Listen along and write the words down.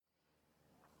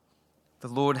The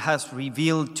Lord has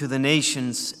revealed to the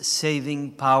nations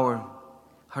saving power.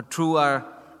 How true are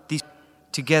these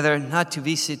together, not to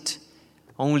visit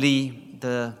only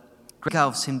the Basilica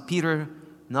of St. Peter,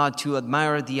 not to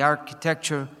admire the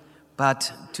architecture,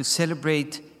 but to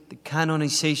celebrate the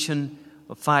canonization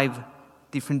of 5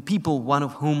 different people, one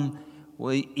of whom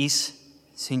is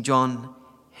St. John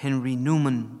Henry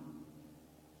Newman.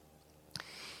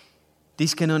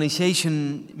 This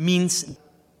canonization means,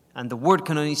 and the word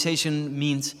canonization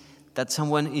means that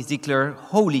someone is declared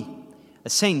holy, a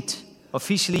saint.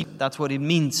 Officially, that's what it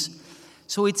means.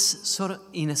 So it's sort of,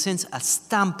 in a sense, a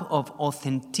stamp of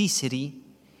authenticity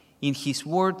in his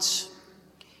words,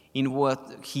 in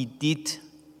what he did,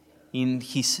 in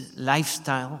his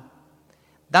lifestyle.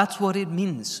 That's what it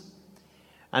means.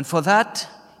 And for that,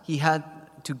 he had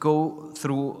to go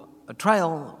through a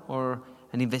trial or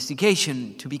an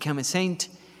investigation to become a saint,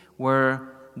 where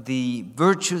the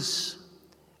virtues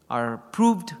are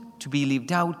proved to be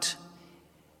lived out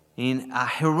in a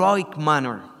heroic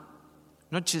manner,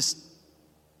 not just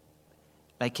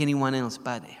like anyone else,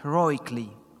 but heroically.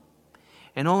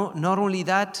 And not only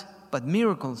that, but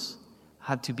miracles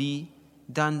had to be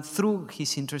done through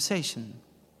his intercession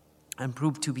and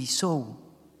proved to be so.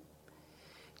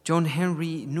 John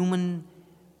Henry Newman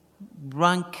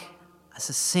ranks as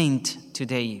a saint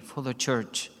today for the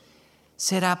Church,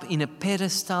 set up in a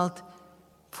pedestal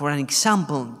for an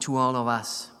example to all of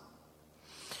us.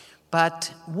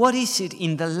 But what is it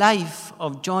in the life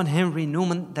of John Henry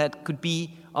Newman that could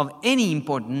be of any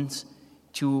importance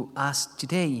to us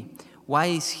today? Why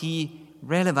is he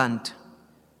relevant?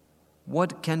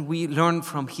 What can we learn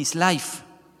from his life?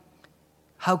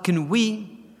 How can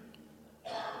we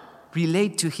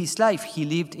relate to his life? He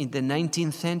lived in the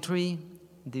 19th century,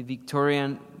 the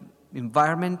Victorian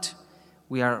environment.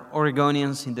 We are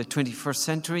Oregonians in the 21st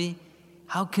century.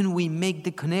 How can we make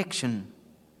the connection?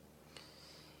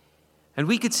 And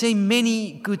we could say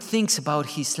many good things about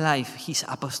his life, his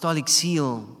apostolic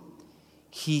zeal,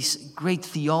 his great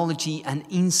theology and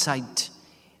insight,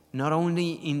 not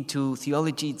only into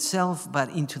theology itself, but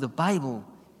into the Bible.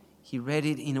 He read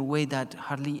it in a way that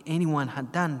hardly anyone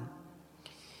had done.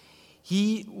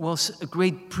 He was a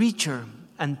great preacher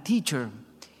and teacher.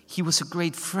 He was a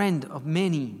great friend of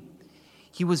many.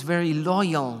 He was very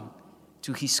loyal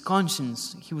to his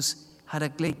conscience. Had a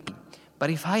great. But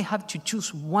if I have to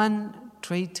choose one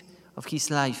trait of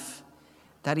his life,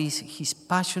 that is his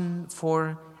passion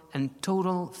for and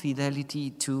total fidelity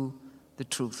to the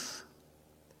truth.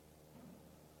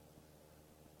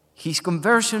 His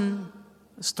conversion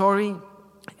story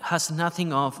has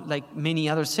nothing of, like many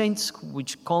other saints,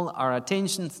 which call our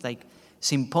attentions, like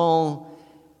St. Paul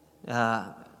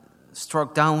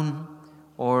struck down,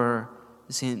 or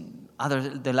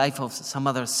the life of some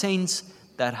other saints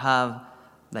that have,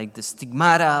 like the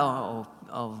stigmata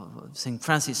of St.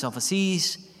 Francis of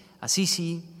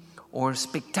Assisi, or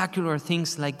spectacular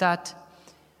things like that.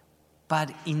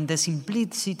 But in the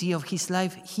simplicity of his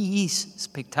life, he is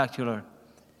spectacular.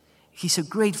 He's a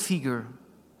great figure.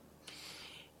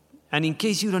 And in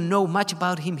case you don't know much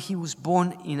about him, he was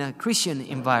born in a Christian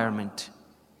environment.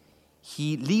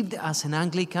 He lived as an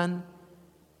Anglican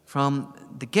from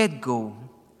the get-go.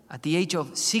 At the age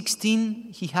of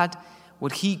 16, he had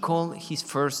what he called his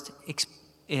first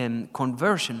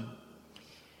conversion,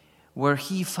 where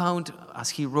he found,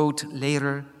 as he wrote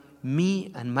later,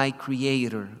 me and my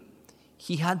Creator.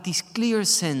 He had this clear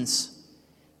sense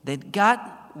that God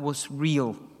was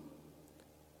real,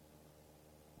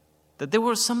 that there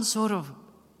were some sort of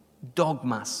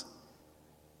dogmas.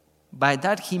 By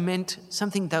that he meant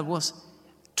something that was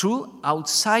true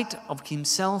outside of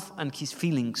himself and his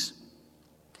feelings.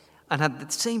 And at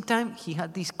the same time, he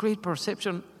had this great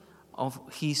perception of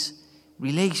his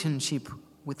relationship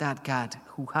with that God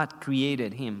who had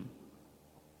created him.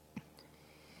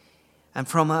 And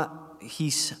from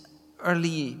his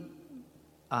early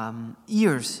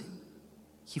years,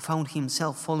 he found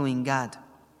himself following God.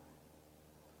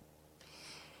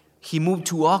 He moved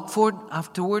to Oxford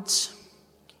afterwards,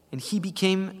 and he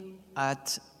became,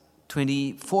 at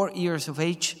 24 years of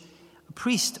age, a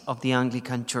priest of the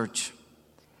Anglican Church.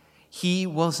 He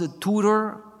was a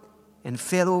tutor and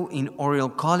fellow in Oriel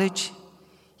College.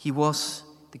 He was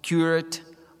the curate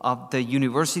of the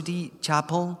University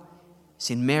Chapel,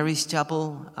 St. Mary's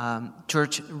Chapel,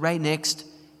 church right next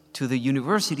to the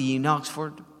university in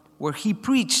Oxford, where he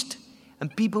preached,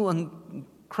 and people and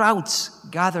crowds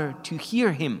gathered to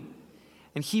hear him.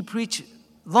 And he preached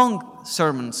long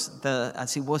sermons,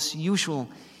 as it was usual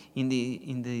in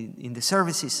the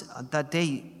services that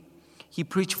day. He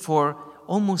preached for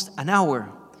almost an hour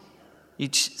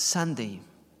each Sunday.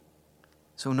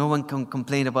 so no one can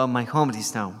complain about my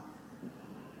homilies now.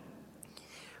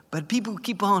 But people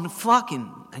keep on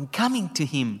flocking and coming to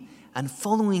him and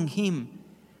following him.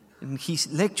 And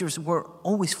his lectures were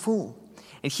always full.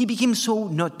 And he became so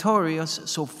notorious,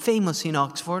 so famous in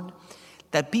Oxford,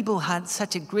 that people had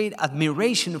such a great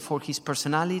admiration for his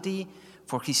personality,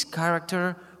 for his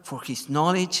character, for his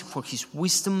knowledge, for his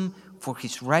wisdom, for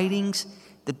his writings,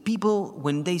 that people,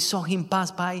 when they saw him pass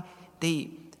by,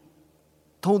 they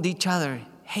told each other,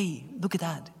 "Hey, look at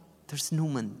that. There's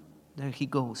Newman. There he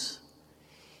goes."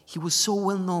 He was so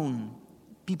well known.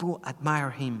 People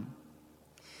admire him.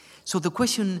 So the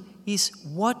question is,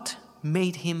 what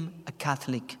made him a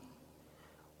Catholic?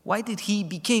 Why did he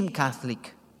become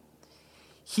Catholic?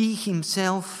 He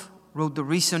himself wrote the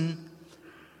reason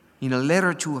in a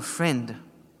letter to a friend.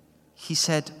 He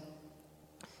said,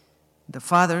 "The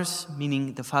fathers,"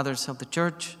 meaning the fathers of the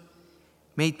church,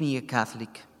 "made me a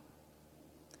Catholic.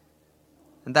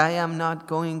 And I am not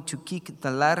going to kick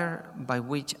the ladder by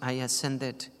which I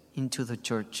ascended into the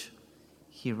church,"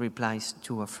 he replies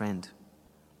to a friend.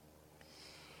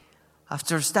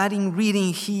 After studying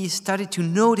reading, he started to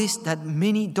notice that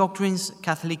many doctrines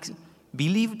Catholics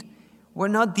believed were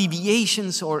not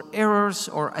deviations or errors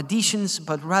or additions,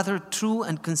 but rather true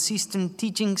and consistent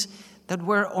teachings that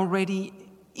were already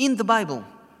in the Bible,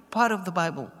 part of the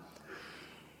Bible.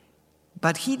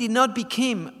 But he did not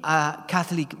become a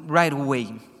Catholic right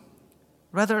away.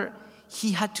 Rather,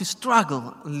 he had to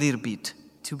struggle a little bit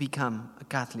to become a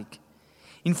Catholic.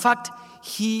 In fact,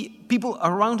 people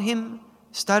around him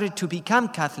started to become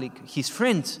Catholic, his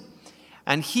friends,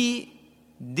 and he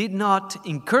did not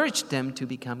encourage them to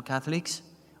become Catholics.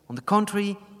 On the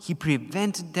contrary, he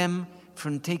prevented them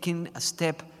from taking a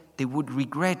step they would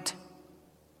regret.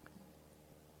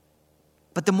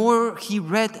 But the more he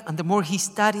read and the more he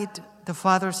studied the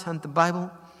Fathers and the Bible,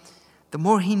 the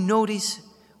more he noticed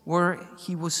where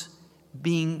he was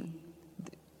being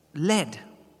led,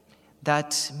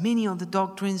 that many of the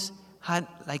doctrines had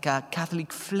like a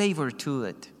Catholic flavor to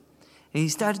it. And he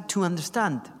started to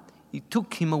understand. It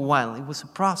took him a while. It was a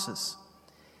process.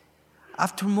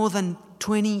 After more than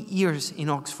 20 years in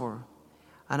Oxford,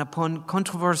 and upon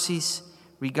controversies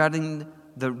regarding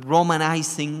the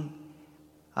Romanizing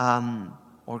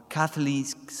or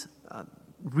Catholics'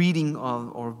 reading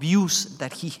or views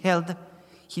that he held,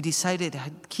 he decided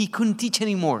he couldn't teach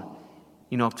anymore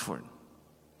in Oxford.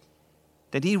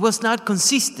 That it was not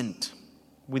consistent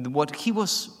with what he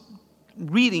was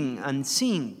reading and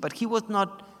seeing, but he was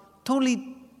not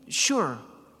totally sure.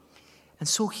 And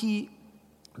so he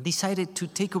decided to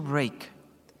take a break.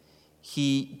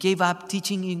 He gave up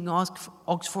teaching in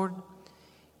Oxford.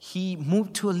 He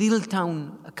moved to a little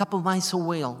town a couple miles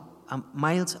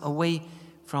away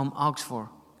from Oxford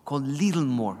called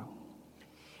Littlemore.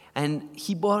 And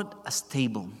he bought a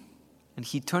stable and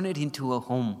he turned it into a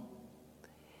home.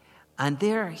 And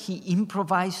there he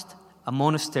improvised a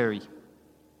monastery.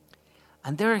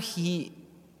 And there he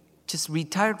just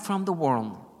retired from the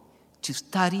world to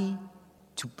study,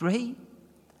 to pray,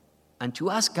 and to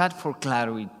ask God for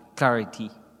clarity,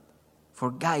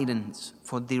 for guidance,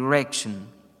 for direction.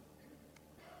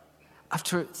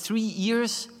 After 3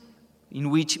 years in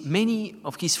which many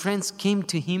of his friends came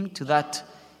to him to that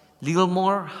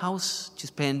Littlemore house to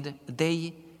spend a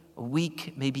day, a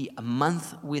week, maybe a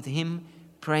month with him,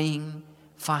 praying,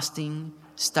 fasting,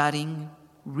 studying,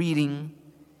 reading.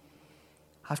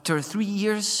 After 3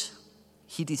 years,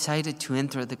 he decided to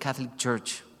enter the Catholic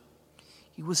Church.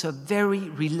 He was a very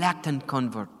reluctant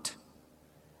convert.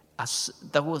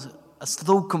 That was a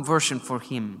slow conversion for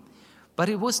him. But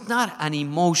it was not an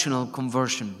emotional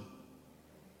conversion.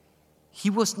 He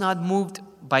was not moved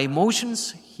by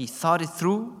emotions. He thought it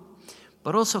through.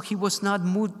 But also he was not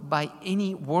moved by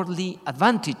any worldly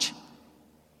advantage.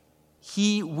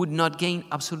 He would not gain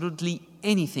absolutely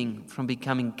anything from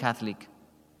becoming Catholic.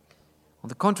 On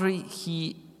the contrary,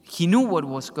 he knew what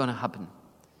was going to happen.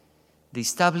 The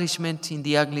establishment in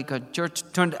the Anglican Church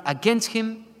turned against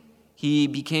him. He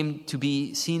became to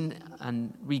be seen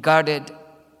and regarded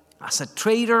as a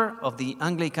traitor of the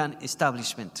Anglican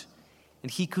establishment.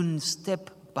 And he couldn't step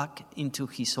back into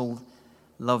his old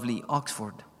lovely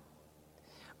Oxford.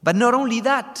 But not only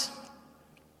that,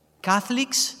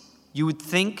 Catholics, you would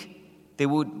think they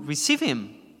would receive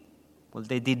him. Well,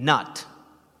 they did not.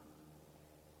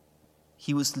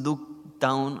 He was looked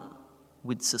down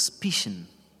with suspicion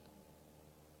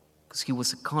because he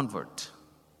was a convert.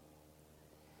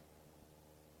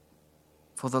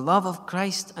 For the love of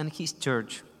Christ and his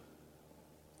church,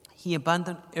 he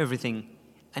abandoned everything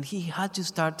and he had to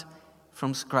start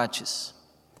from scratches.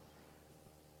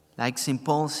 Like St.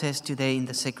 Paul says today in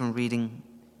the second reading,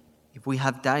 If we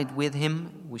have died with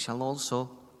him, we shall also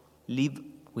live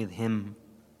with him.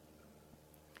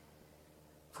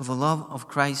 For the love of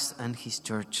Christ and his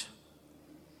church.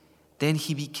 Then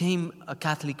he became a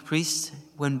Catholic priest,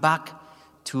 went back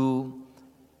to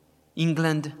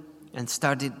England and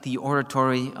started the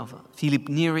oratory of Philip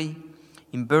Neri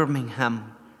in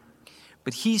Birmingham.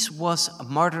 But his was a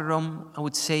martyrdom, I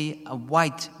would say a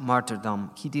white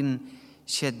martyrdom. He didn't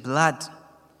shed blood.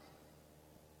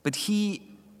 But he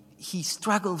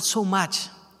struggled so much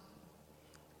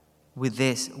with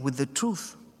this, with the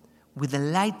truth, with the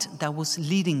light that was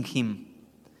leading him.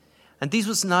 And this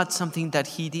was not something that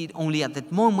he did only at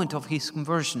that moment of his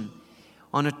conversion.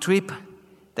 On a trip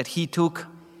that he took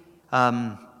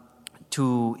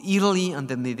to Italy and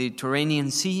the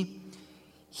Mediterranean Sea,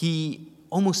 he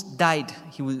almost died.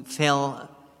 He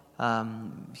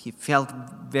felt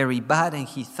very bad, and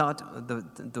he thought,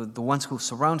 the ones who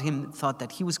surround him thought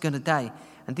that he was going to die.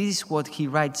 And this is what he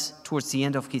writes towards the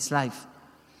end of his life.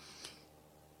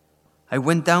 I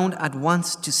went down at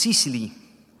once to Sicily,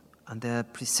 and the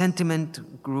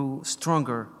presentiment grew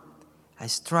stronger. I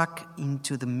struck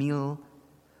into the middle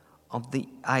of the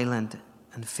island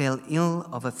and fell ill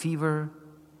of a fever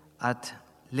at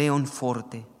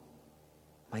Leonforte.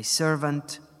 My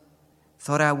servant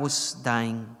thought I was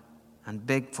dying and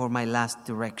begged for my last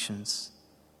directions.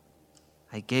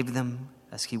 I gave them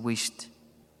as he wished,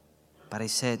 but I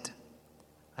said,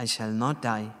 I shall not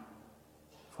die,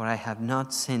 for I have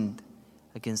not sinned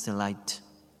against the light.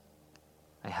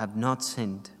 I have not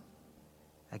sinned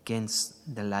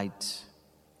against the light.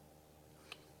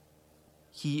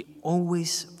 He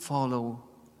always followed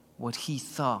what he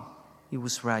thought it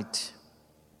was right.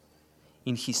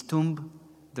 In his tomb,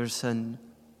 there's a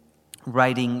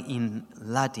writing in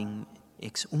Latin,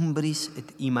 ex umbris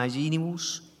et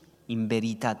imaginibus in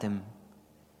veritatem,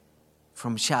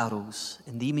 from shadows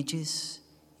and images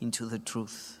into the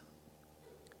truth.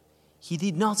 He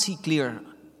did not see clear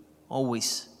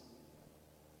always.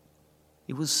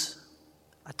 It was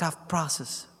a tough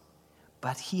process,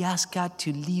 but he asked God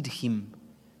to lead him,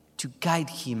 to guide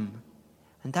him,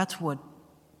 and that's what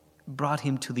brought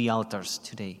him to the altars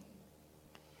today.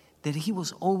 That he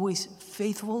was always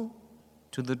faithful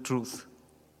to the truth.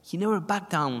 He never backed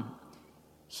down.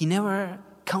 He never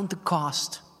counted the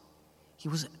cost. He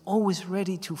was always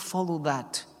ready to follow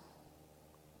that.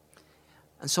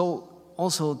 And so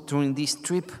also during this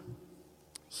trip,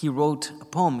 he wrote a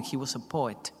poem. He was a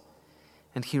poet.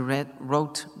 And he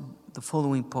wrote the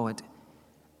following poet.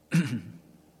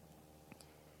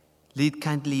 Lead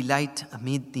kindly light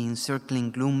amid the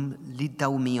encircling gloom, lead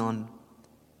thou me on.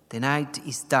 The night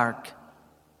is dark,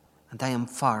 and I am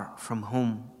far from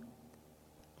home.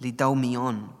 Lead thou me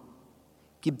on.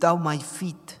 Keep thou my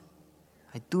feet.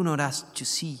 I do not ask to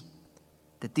see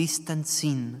the distant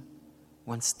scene,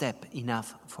 one step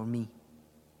enough for me.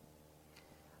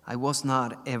 I was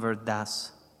not ever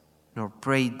thus, nor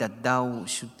prayed that thou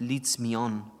should lead me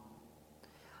on.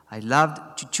 I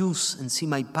loved to choose and see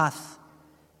my path,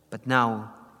 but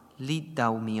now lead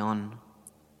thou me on.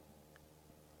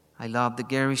 I loved the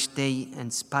garish day,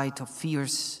 and spite of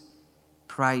fears,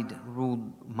 pride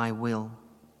ruled my will.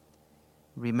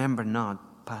 Remember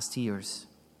not past years.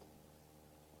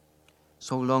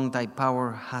 So long thy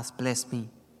power has blessed me,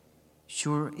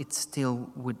 sure it still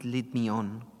would lead me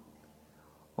on.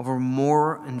 Over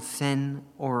moor and fen,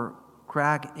 o'er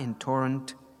crag and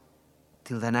torrent,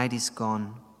 till the night is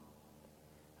gone.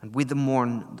 And with the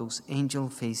morn those angel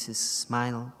faces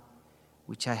smile,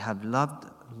 which I have loved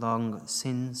long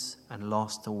since and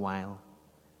lost a while.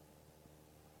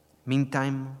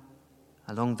 Meantime,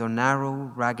 along the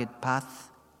narrow, rugged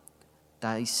path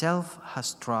thyself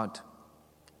hast trod,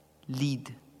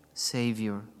 lead,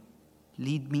 Savior,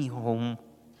 lead me home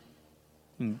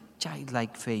in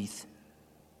childlike faith,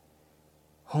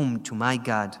 home to my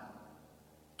God,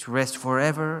 to rest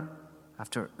forever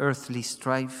after earthly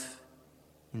strife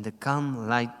in the calm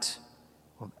light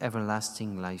of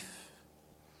everlasting life.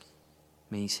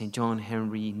 May St. John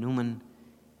Henry Newman,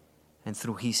 and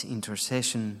through his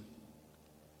intercession,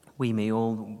 we may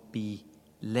all be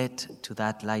led to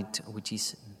that light which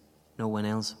is no one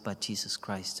else but Jesus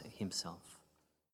Christ himself.